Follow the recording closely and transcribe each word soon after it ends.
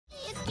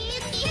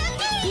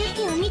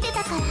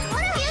Man,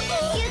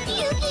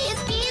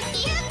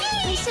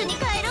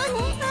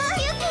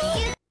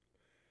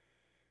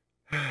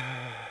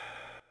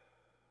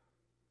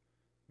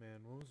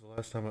 when was the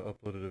last time I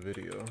uploaded a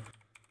video?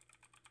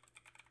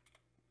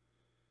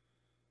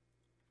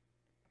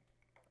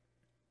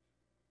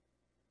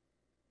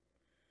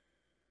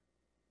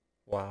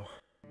 Wow.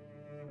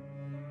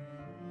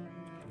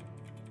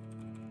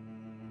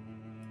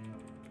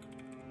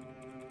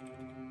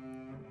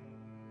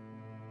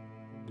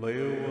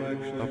 Leo will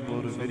actually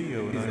upload a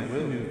video and I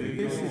will.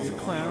 This is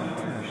Clown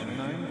Town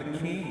and I'm the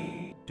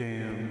king.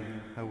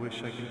 Damn, I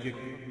wish I could get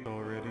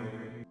already.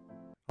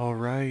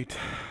 Alright,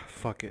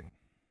 fuck it.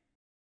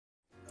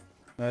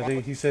 I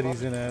think he said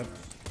he's in app.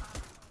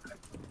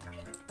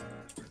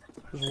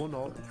 There's one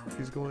alt.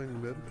 He's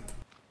going mid.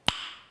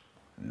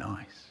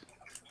 Nice.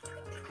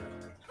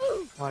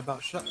 Why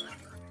about shut?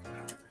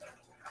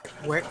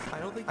 Where? I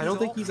don't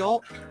think he's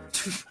alt.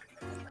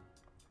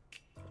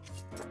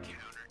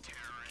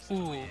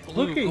 Ooh,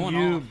 Look at you,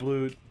 off.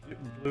 Blue.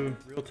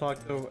 Real talk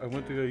though, I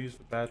went to go use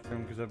the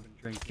bathroom because I've been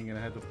drinking and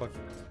I had to fucking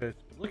piss.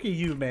 But look at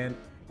you, man.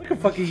 Look at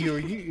fucking you.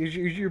 Is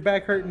your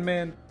back hurting,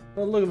 man?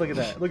 Oh, look at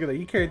that. Look at that.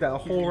 You carried that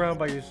whole round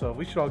by yourself.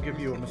 We should all give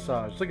you a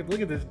massage. Look at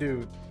this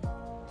dude.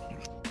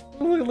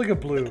 Look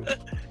at Blue.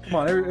 Come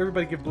on,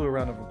 everybody give Blue a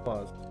round of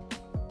applause.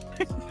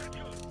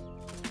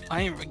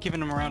 I ain't giving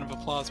him a round of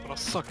applause, but I'll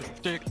suck his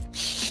dick.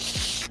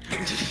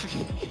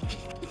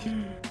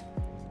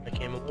 I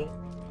came a little.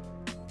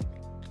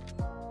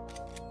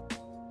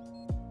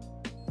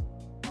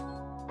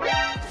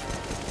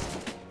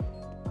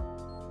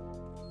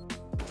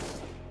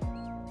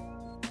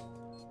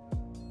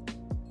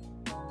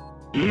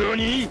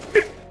 NANI?!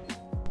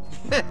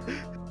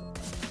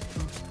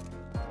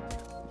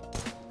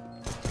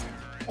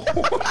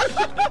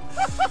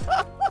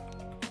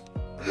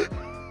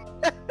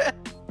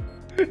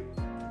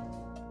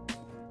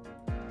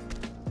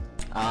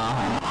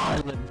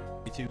 Island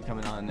 2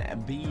 coming on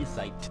B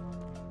site.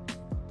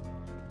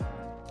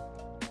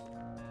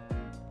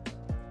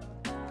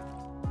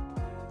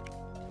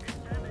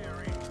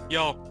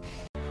 Yo.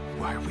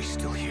 Why are we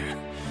still here?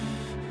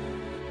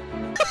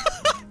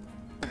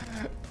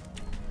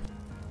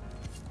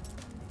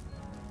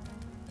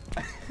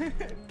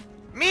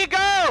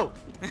 Migo!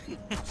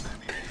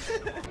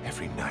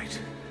 Every night,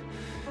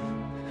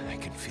 I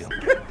can feel.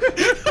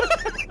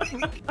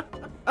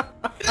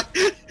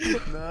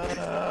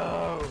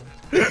 No.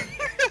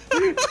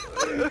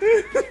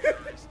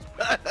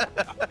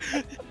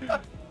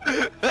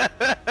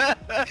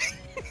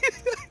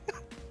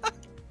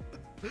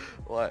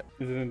 What?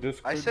 Is it in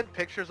Discord? I sent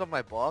pictures of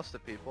my boss to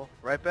people,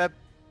 right, Beb?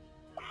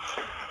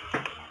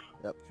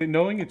 Yep. See,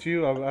 knowing it's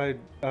you,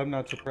 I'm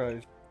not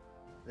surprised.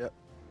 Yep.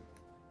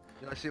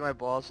 You wanna see my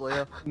balls,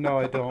 Leo? No,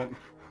 I don't.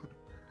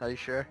 Are you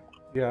sure?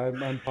 Yeah,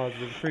 I'm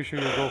positive. Pretty sure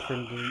your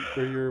girlfriend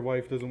or your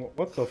wife doesn't want.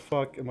 What the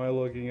fuck am I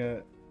looking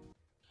at?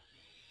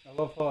 I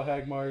love how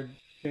Hagmar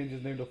changed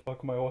his name to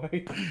fuck my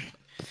wife.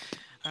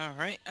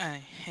 Alright,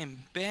 I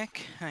am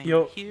back. I am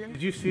Yo, here.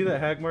 did you see that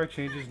Hagmar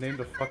changed his name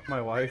to fuck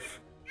my wife?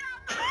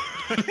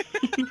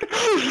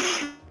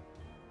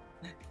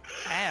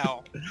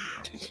 Ow.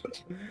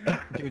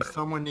 Dude,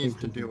 someone needs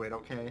to do it,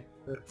 okay?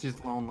 She's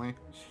lonely.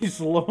 She's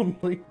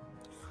lonely.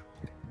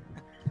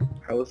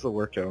 How was the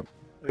workout?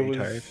 It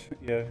was,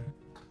 yeah.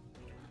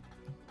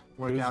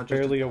 Workout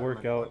barely a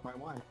workout. My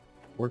wife.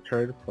 Work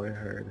hard, play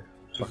hard.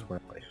 Fuck my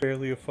life.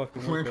 Barely a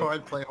fucking Work workout.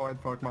 hard, play hard,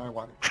 fuck my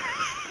wife.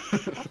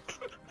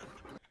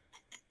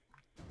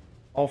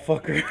 I'll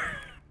fuck her.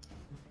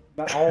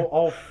 Not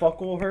I'll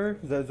fuckle her?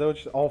 Is that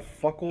what I'll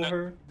fuckle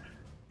her?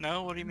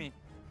 No, what do you mean?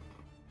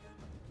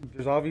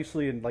 There's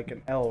obviously like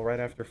an L right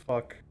after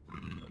fuck.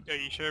 Are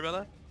you sure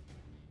about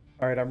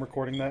Alright, I'm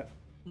recording that.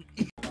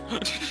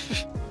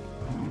 that?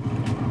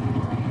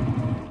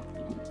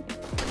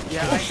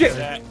 Yeah, Oh, I shit. hear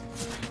that.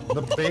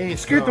 The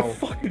base, Scared the though.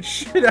 fucking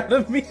shit out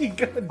of me.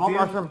 God Oh, damn.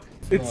 Markham.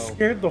 It Oh.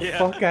 scared the Yeah.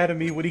 fuck out of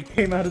me when he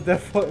came out of that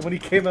when he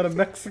came out of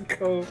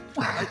Mexico.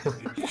 I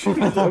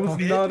was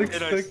not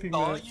expecting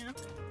that.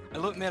 I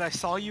looked, man, I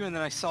saw you and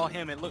then I saw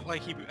him. It looked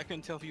like I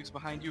couldn't tell if he was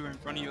behind you or in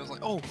front of you. I was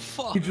like, oh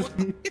fuck. He just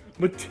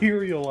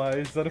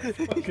materialized out of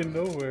fucking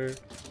nowhere.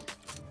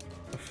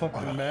 A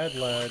fucking mad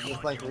lad.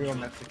 Just like real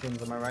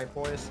Mexicans, am I right,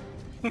 boys?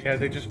 Yeah,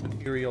 they just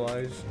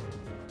materialize.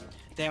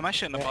 Damn, I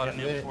shouldn't have bought a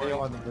new They for are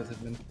you. the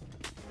businessmen.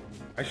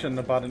 I shouldn't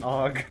have bought an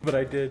AUG, but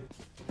I did.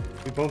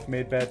 We both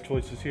made bad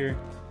choices here.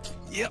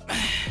 Yep.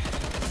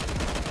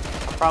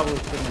 I probably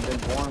shouldn't have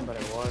been born, but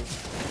it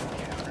was.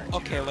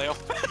 Okay, Leo.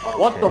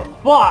 What the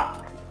fuck?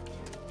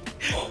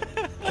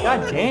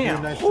 God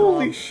damn!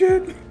 Holy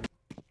shit!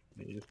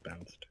 You just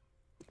bounced.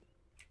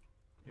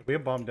 Yeah, we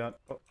have bomb down.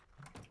 Oh.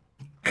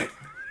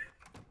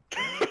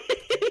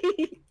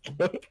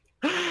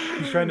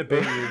 He's trying to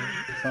bait you.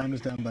 Bomb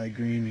is down by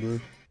green,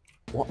 blue.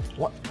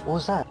 What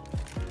was that?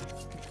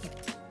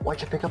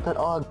 Why'd you pick up that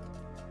AUG?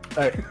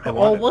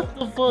 Oh, what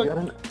the fuck?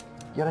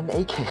 You got an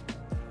AK.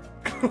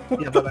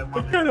 Yeah, but I What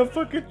wanted... kind of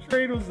fucking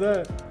trade was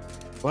that?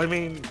 Well, I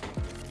mean...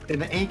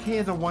 And the AK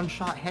is a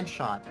one-shot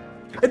headshot.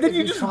 And then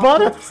you just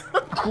bought us.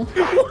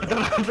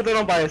 But then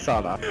I'll buy a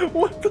sauna.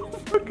 What the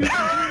fuck is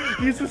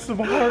these are some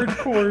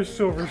hardcore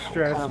silver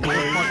straps, boys.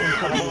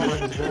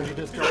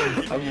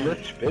 I'm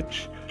rich,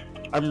 bitch.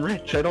 I'm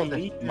rich. I don't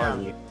need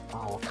money.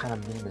 Oh, what kind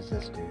of meme is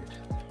this, dude?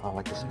 I don't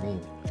like this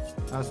meme.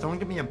 Someone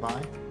give me a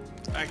buy.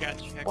 I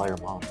got you. Buy your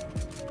mom.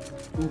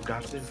 Ooh,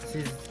 got this.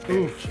 She's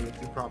Oof. cheap.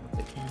 You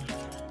probably can.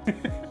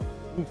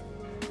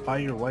 Buy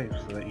your wife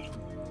so that you can...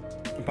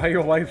 Buy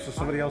your wife so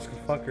somebody else can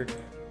fuck her.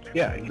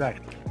 Yeah,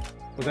 exactly.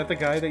 Was that the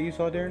guy that you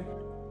saw, Darren?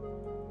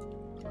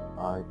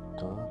 I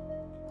don't.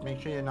 Make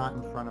sure you're not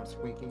in front of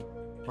Squeaky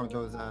or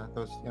those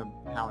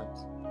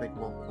pallets. Big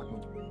wolf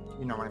looking.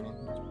 You know what I mean?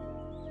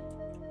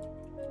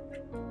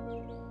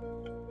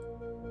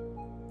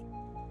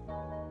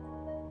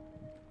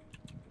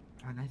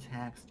 Oh, nice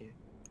hacks, dude.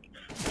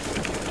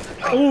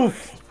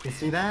 Oof! You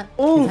see that?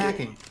 Oof. He's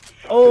hacking.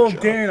 Oh,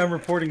 Darren, I'm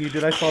reporting you,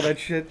 dude. I saw that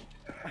shit.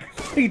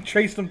 He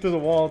traced him through the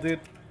wall, dude.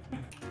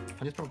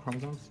 I just broke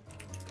chromosomes.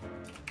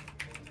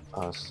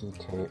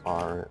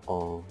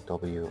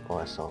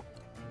 CKROWOSO.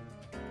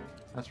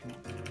 That's right.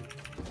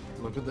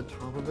 Look at the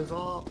top of his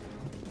all.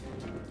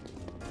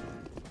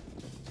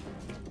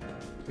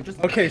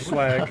 Okay,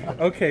 swag.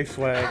 Okay,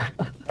 swag.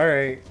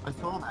 Alright. I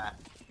saw that.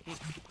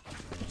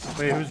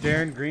 Wait, who's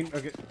Darren? Green?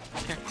 Okay.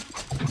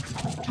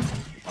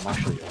 I'm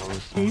actually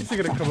always. He's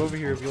gonna come over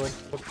here and be like,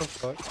 what the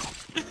fuck?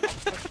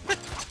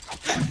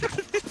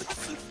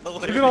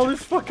 Look at all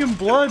this fucking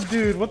blood,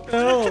 dude. What the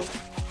hell?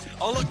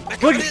 Oh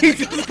look! Look, he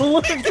just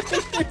looked. He's just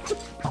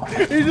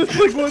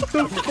like, what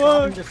the Stop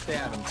fuck? and just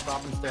stare at him.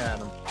 Stop and stare at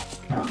him.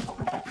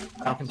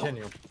 I'll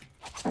continue.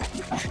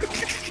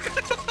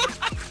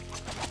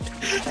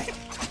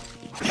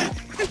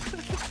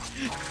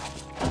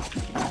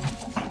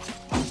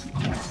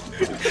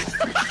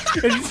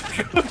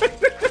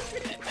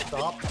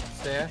 Stop,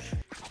 stare.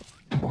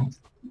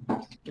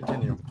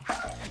 Continue.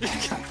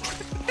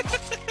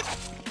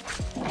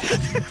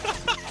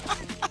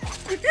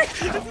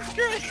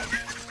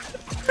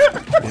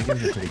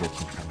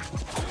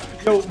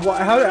 Yo,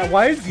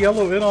 why is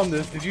Yellow in on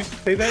this? Did you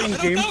say that in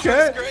game know,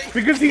 chat? that's great.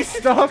 Because he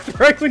stopped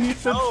right when you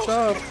said No.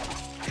 stop.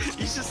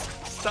 He's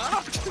just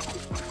stopped.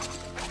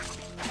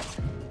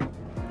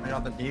 I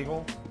got the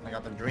deagle, I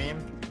got the dream,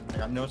 I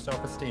got no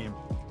self-esteem.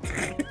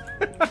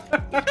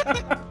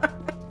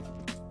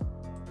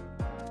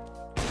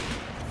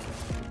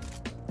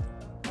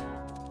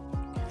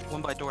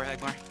 One by door,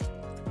 Hagmar.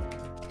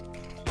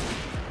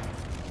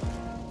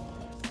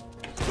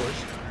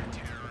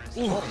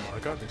 Oh my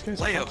god, this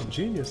guy's Leo. fucking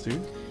genius,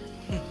 dude.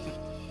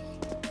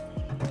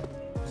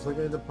 Just look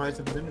at the price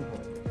of his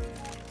inventory.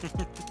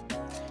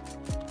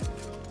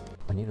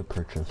 I need a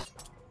purchase.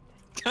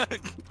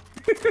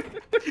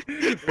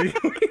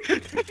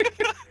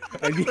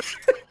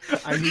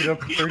 I need a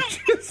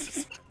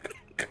purchase.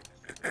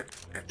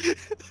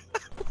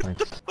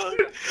 Thanks.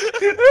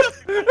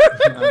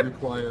 I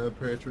require a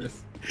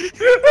purchase.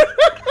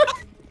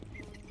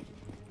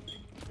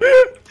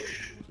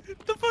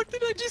 The fuck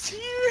did I just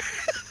hear?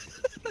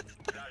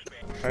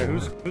 Alright,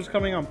 who's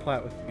coming on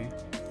plat with me?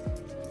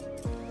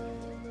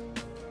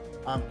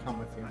 I'm coming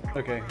with you.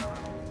 Okay.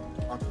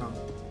 I'll come.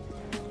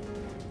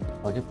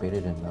 I'll get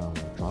baited and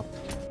drop.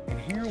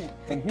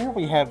 And here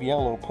we have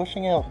Yellow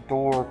pushing out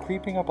door,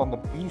 creeping up on the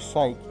B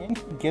site. Can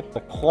he get the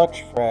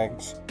clutch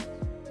frags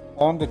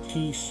on the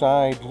T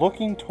side,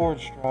 looking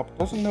towards drop?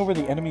 Doesn't know where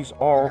the enemies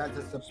are.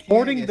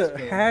 Sporting the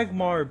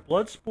Hagmar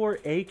Bloodsport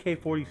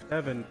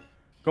AK-47,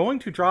 going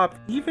to drop,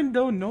 even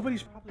though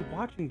nobody's probably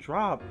watching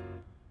drop,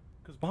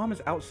 because bomb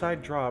is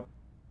outside drop.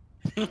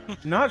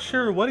 Not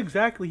sure what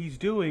exactly he's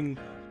doing.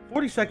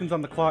 40 seconds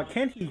on the clock.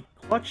 Can he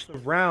clutch the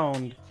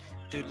round?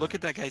 Dude, look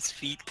at that guy's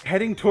feet.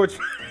 Heading towards.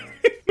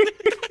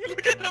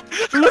 Look at him.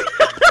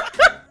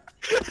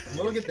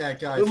 Look at that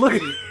guy. Look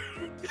at Look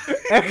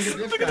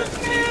at this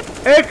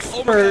guy.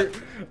 expert.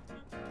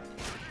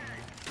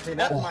 See,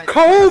 that's my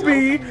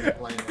Kobe! that's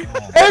my playing.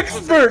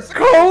 Expert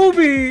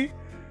Kobe.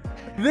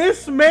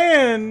 This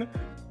man.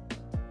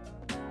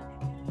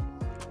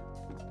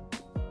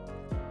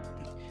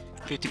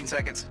 15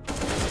 seconds.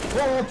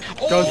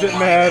 Doesn't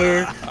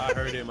matter. I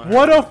heard him.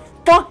 What a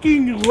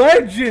fucking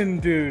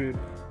legend, dude.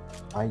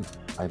 I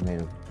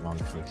made a wrong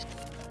choice.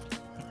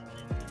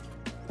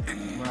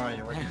 Where are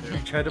you? What you You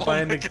doing? tried to buy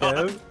a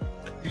Negev?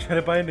 You tried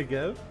to buy a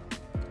Negev?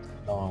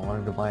 No, I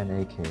wanted to buy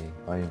an AK.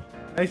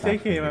 Nice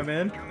AK, my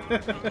man.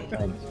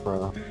 Thanks,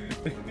 bro.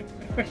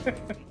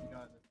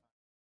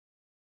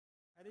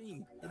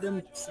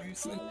 You're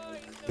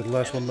the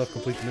last one left.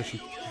 Complete the mission.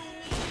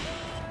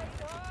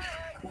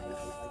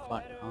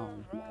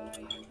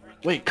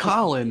 Wait,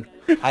 Colin!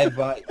 I have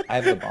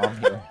the bomb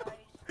here.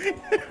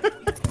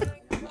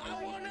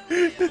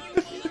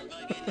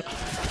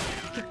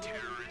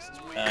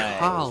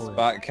 Colin.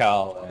 Back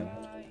Colin.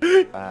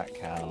 Back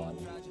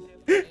Colin.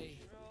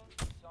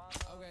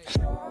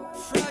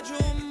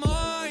 Fragile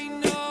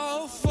mind,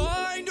 no,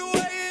 find a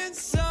way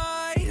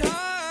inside.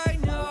 I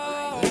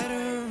know.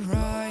 Better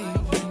ride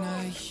when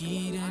I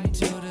heat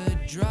until the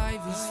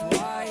drive is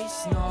white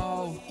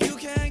snow. You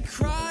can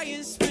cry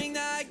and spring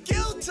that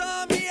guilt.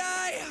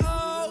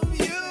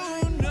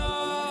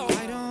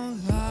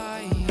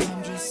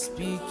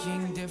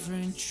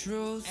 different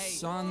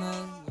truths on the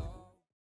low.